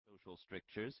social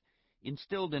strictures,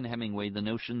 instilled in Hemingway the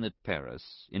notion that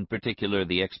Paris, in particular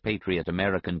the expatriate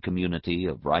American community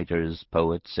of writers,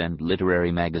 poets, and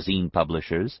literary magazine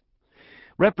publishers,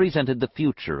 represented the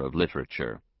future of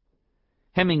literature.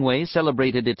 Hemingway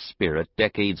celebrated its spirit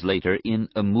decades later in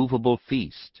A Movable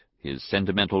Feast, his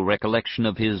sentimental recollection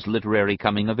of his literary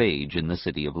coming-of-age in the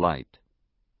City of Light.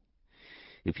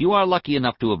 "If you are lucky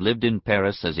enough to have lived in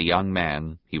Paris as a young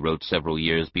man," he wrote several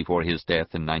years before his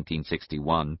death in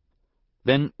 1961,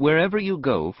 "then wherever you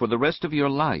go for the rest of your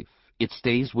life, it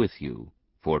stays with you,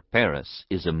 for Paris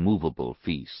is a movable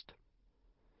feast."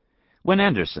 When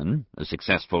Anderson, a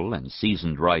successful and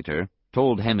seasoned writer,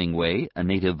 told Hemingway, a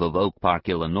native of Oak Park,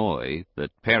 Illinois,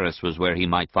 that Paris was where he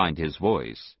might find his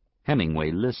voice,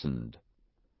 Hemingway listened.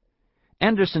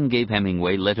 Anderson gave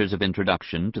Hemingway letters of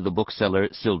introduction to the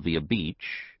bookseller Sylvia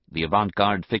Beach, the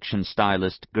avant-garde fiction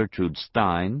stylist Gertrude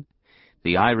Stein,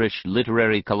 the Irish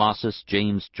literary colossus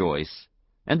James Joyce,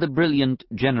 and the brilliant,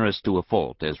 generous to a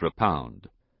fault Ezra Pound.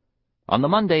 On the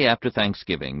Monday after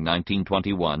Thanksgiving,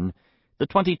 1921, the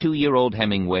 22-year-old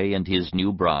Hemingway and his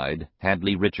new bride,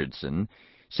 Hadley Richardson,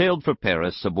 sailed for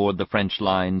Paris aboard the French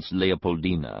line's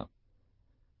Leopoldina.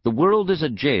 "The world is a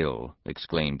jail,"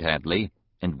 exclaimed Hadley,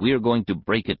 "and we're going to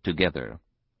break it together."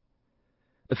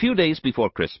 A few days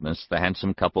before Christmas, the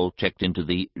handsome couple checked into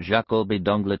the Jacob et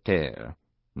d'Angleterre,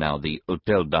 now the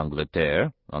Hôtel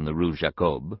d'Angleterre, on the Rue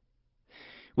Jacob,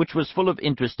 which was full of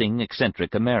interesting,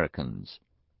 eccentric Americans.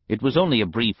 It was only a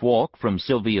brief walk from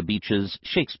Sylvia Beach's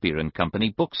Shakespeare and Company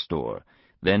bookstore,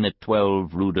 then at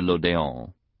 12 Rue de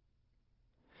l'Odéon.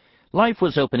 Life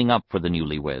was opening up for the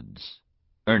newlyweds.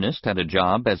 Ernest had a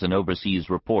job as an overseas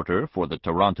reporter for the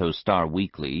Toronto Star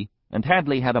Weekly, and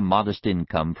Hadley had a modest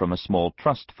income from a small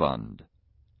trust fund.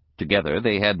 Together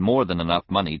they had more than enough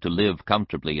money to live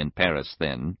comfortably in Paris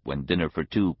then, when dinner for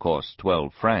two cost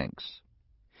 12 francs.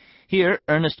 Here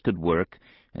Ernest could work,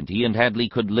 and he and Hadley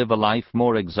could live a life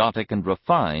more exotic and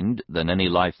refined than any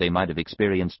life they might have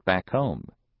experienced back home.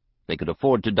 They could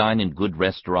afford to dine in good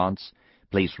restaurants,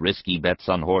 place risky bets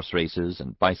on horse races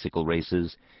and bicycle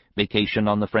races, vacation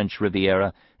on the French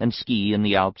Riviera, and ski in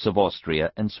the Alps of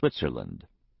Austria and Switzerland.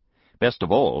 Best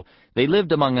of all, they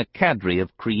lived among a cadre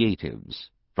of creatives,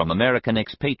 from American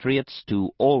expatriates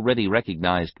to already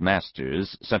recognized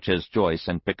masters such as Joyce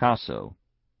and Picasso.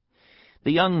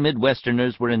 The young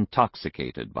Midwesterners were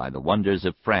intoxicated by the wonders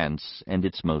of France and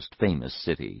its most famous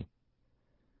city.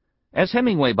 As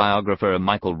Hemingway biographer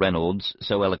Michael Reynolds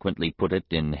so eloquently put it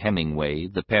in Hemingway,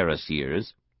 The Paris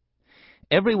Years,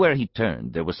 "Everywhere he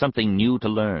turned there was something new to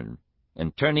learn,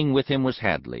 and turning with him was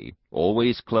Hadley,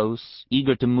 always close,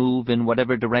 eager to move in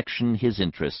whatever direction his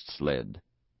interests led.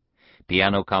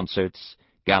 Piano concerts,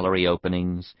 gallery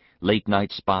openings,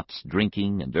 late-night spots,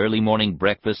 drinking, and early-morning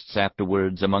breakfasts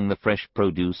afterwards among the fresh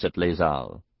produce at Les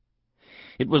Halles.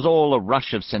 It was all a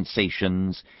rush of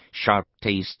sensations, sharp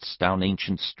tastes down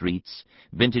ancient streets,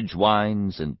 vintage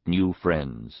wines, and new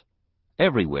friends.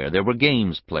 Everywhere there were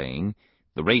games playing,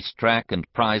 the racetrack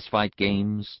and prize-fight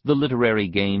games, the literary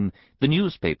game, the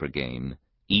newspaper game,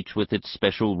 each with its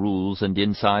special rules and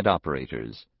inside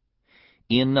operators.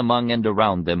 In, among, and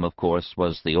around them, of course,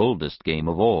 was the oldest game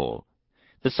of all,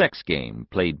 the sex game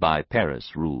played by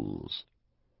Paris rules."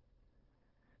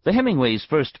 The Hemingway's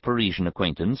first Parisian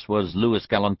acquaintance was Louis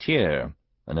Galantier,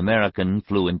 an American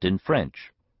fluent in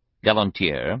French.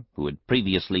 Galantier, who had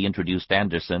previously introduced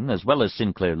Anderson as well as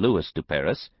Sinclair Lewis to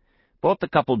Paris, bought the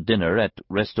couple dinner at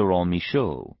Restaurant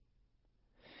Michaud.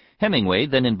 Hemingway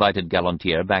then invited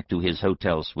Galantier back to his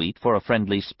hotel suite for a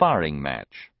friendly sparring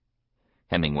match.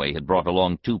 Hemingway had brought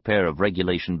along 2 pair of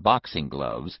regulation boxing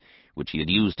gloves, which he had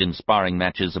used in sparring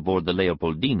matches aboard the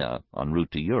Leopoldina en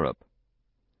route to Europe.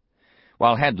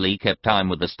 While Hadley kept time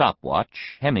with a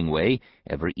stopwatch, Hemingway,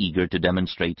 ever eager to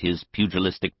demonstrate his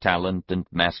pugilistic talent and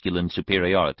masculine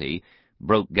superiority,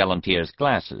 broke Galantier's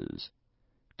glasses.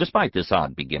 Despite this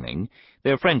odd beginning,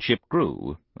 their friendship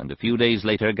grew, and a few days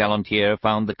later Galantier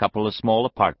found the couple a small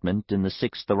apartment in the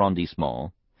 6th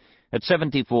arrondissement, at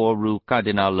 74 Rue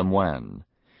Cardinal Lemoine,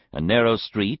 a narrow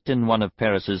street in one of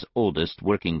Paris's oldest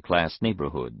working-class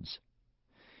neighborhoods.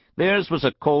 Theirs was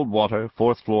a cold-water,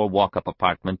 4th-floor walk-up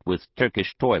apartment with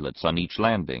Turkish toilets on each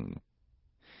landing.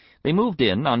 They moved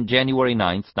in on January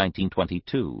 9,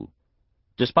 1922.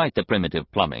 Despite the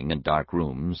primitive plumbing and dark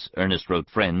rooms, Ernest wrote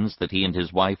friends that he and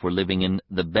his wife were living in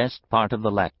the best part of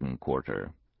the Latin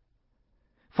Quarter.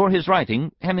 For his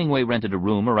writing, Hemingway rented a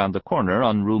room around the corner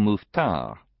on Rue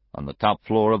Mouffetard, on the top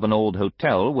floor of an old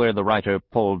hotel where the writer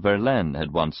Paul Verlaine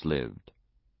had once lived.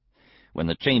 When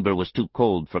the chamber was too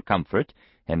cold for comfort,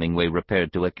 Hemingway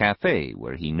repaired to a cafe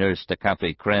where he nursed a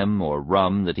café crème or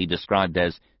rum that he described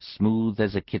as smooth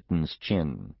as a kitten's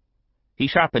chin. He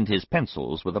sharpened his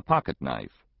pencils with a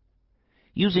pocket-knife.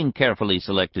 Using carefully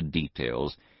selected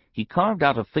details, he carved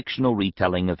out a fictional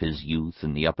retelling of his youth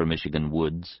in the upper Michigan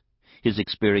woods, his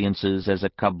experiences as a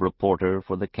cub reporter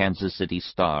for the Kansas City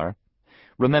Star,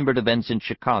 remembered events in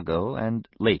Chicago, and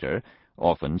later,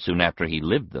 often soon after he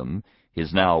lived them,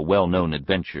 his now well-known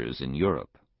adventures in Europe.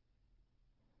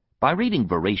 By reading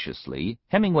voraciously,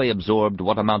 Hemingway absorbed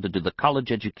what amounted to the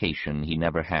college education he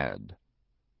never had.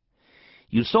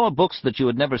 "You saw books that you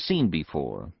had never seen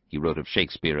before," he wrote of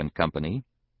Shakespeare and Company.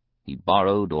 He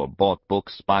borrowed or bought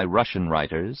books by Russian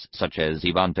writers, such as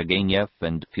Ivan Turgenev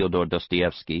and Fyodor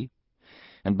Dostoevsky,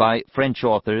 and by French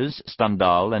authors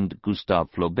Stendhal and Gustave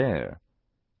Flaubert.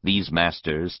 These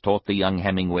masters taught the young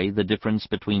Hemingway the difference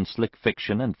between slick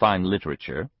fiction and fine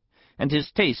literature, and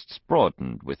his tastes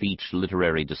broadened with each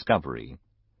literary discovery.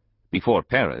 Before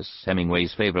Paris,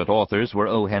 Hemingway's favorite authors were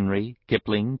O. Henry,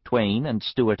 Kipling, Twain, and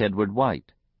Stewart Edward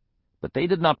White. But they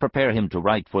did not prepare him to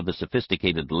write for the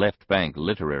sophisticated left-bank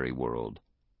literary world.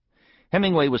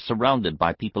 Hemingway was surrounded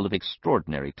by people of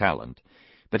extraordinary talent,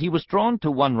 but he was drawn to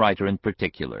one writer in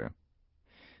particular.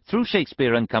 Through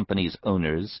Shakespeare and Company's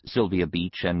owners, Sylvia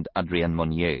Beach and Adrienne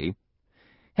Monnier,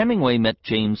 Hemingway met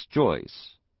James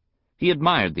Joyce. He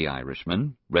admired the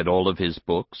Irishman, read all of his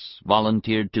books,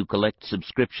 volunteered to collect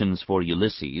subscriptions for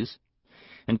Ulysses,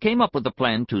 and came up with a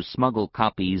plan to smuggle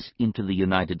copies into the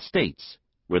United States,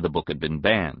 where the book had been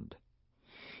banned.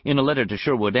 In a letter to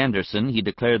Sherwood Anderson, he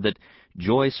declared that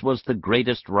Joyce was the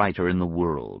greatest writer in the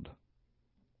world.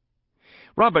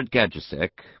 Robert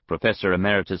Gajdusek, professor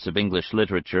emeritus of English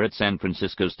literature at San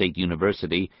Francisco State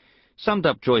University, summed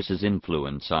up Joyce's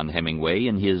influence on Hemingway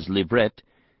in his livrette,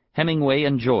 Hemingway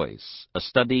and Joyce, A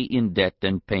Study in Debt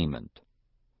and Payment.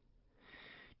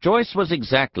 Joyce was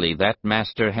exactly that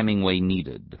master Hemingway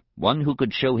needed, one who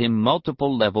could show him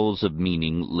multiple levels of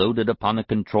meaning loaded upon a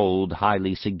controlled,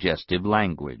 highly suggestive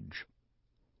language.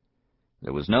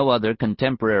 There was no other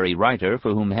contemporary writer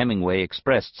for whom Hemingway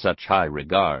expressed such high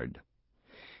regard.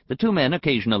 The two men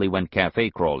occasionally went cafe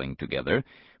crawling together,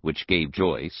 which gave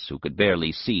Joyce, who could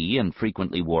barely see and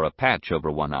frequently wore a patch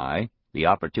over one eye, the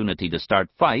opportunity to start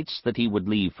fights that he would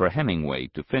leave for Hemingway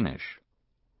to finish.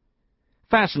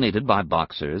 Fascinated by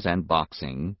boxers and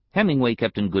boxing, Hemingway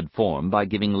kept in good form by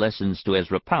giving lessons to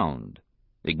Ezra Pound.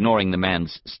 Ignoring the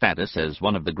man's status as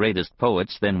one of the greatest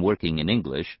poets then working in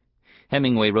English,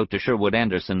 Hemingway wrote to Sherwood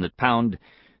Anderson that Pound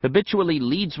habitually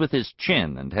leads with his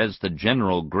chin and has the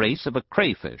general grace of a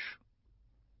crayfish.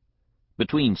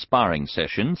 Between sparring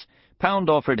sessions, Pound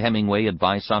offered Hemingway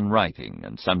advice on writing,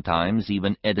 and sometimes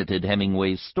even edited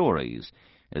Hemingway's stories,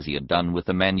 as he had done with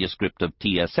the manuscript of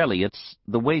T.S. Eliot's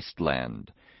The Waste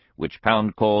Land, which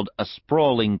Pound called a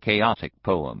sprawling, chaotic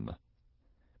poem.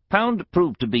 Pound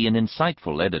proved to be an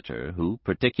insightful editor who,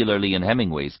 particularly in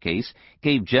Hemingway's case,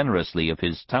 gave generously of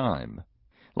his time.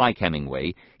 Like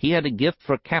Hemingway, he had a gift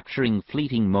for capturing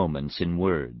fleeting moments in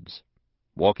words.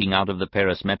 Walking out of the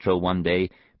Paris metro one day,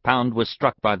 Pound was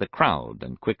struck by the crowd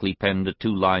and quickly penned a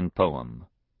two-line poem.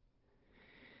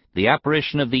 The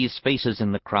apparition of these faces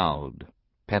in the crowd,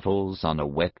 petals on a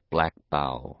wet black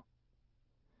bough.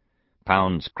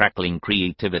 Pound's crackling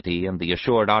creativity and the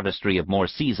assured artistry of more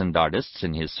seasoned artists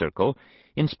in his circle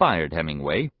inspired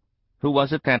Hemingway, who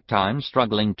was at that time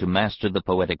struggling to master the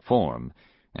poetic form,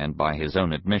 and by his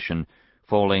own admission,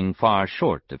 falling far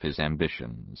short of his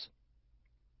ambitions.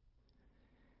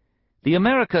 The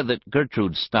America that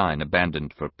Gertrude Stein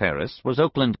abandoned for Paris was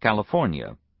Oakland,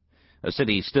 California, a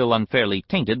city still unfairly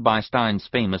tainted by Stein's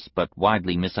famous but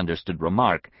widely misunderstood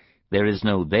remark, "There is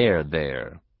no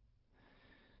there."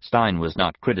 Stein was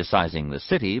not criticizing the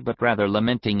city, but rather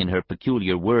lamenting in her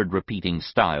peculiar word-repeating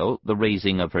style the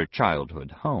razing of her childhood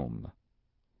home.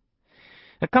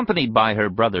 Accompanied by her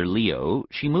brother Leo,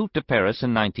 she moved to Paris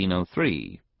in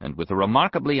 1903, and with a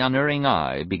remarkably unerring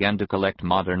eye began to collect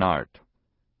modern art.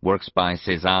 Works by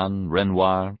Cézanne,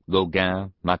 Renoir,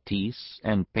 Gauguin, Matisse,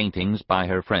 and paintings by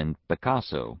her friend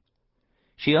Picasso.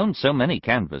 She owned so many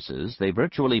canvases, they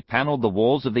virtually paneled the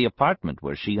walls of the apartment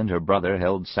where she and her brother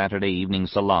held Saturday evening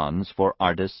salons for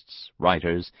artists,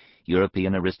 writers,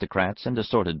 European aristocrats, and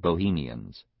assorted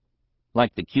bohemians.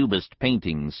 Like the Cubist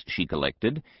paintings she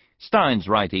collected, Stein's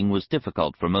writing was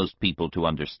difficult for most people to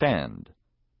understand.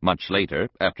 Much later,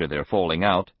 after their falling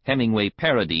out, Hemingway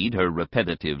parodied her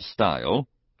repetitive style,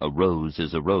 "A rose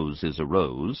is a rose is a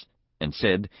rose," and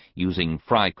said, using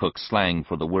fry cook slang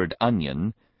for the word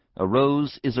onion, "A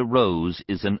rose is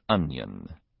an onion."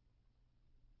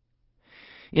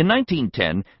 In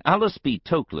 1910, Alice B.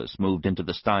 Toklas moved into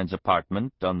the Steins'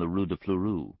 apartment on the Rue de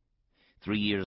Fleurus. 3 years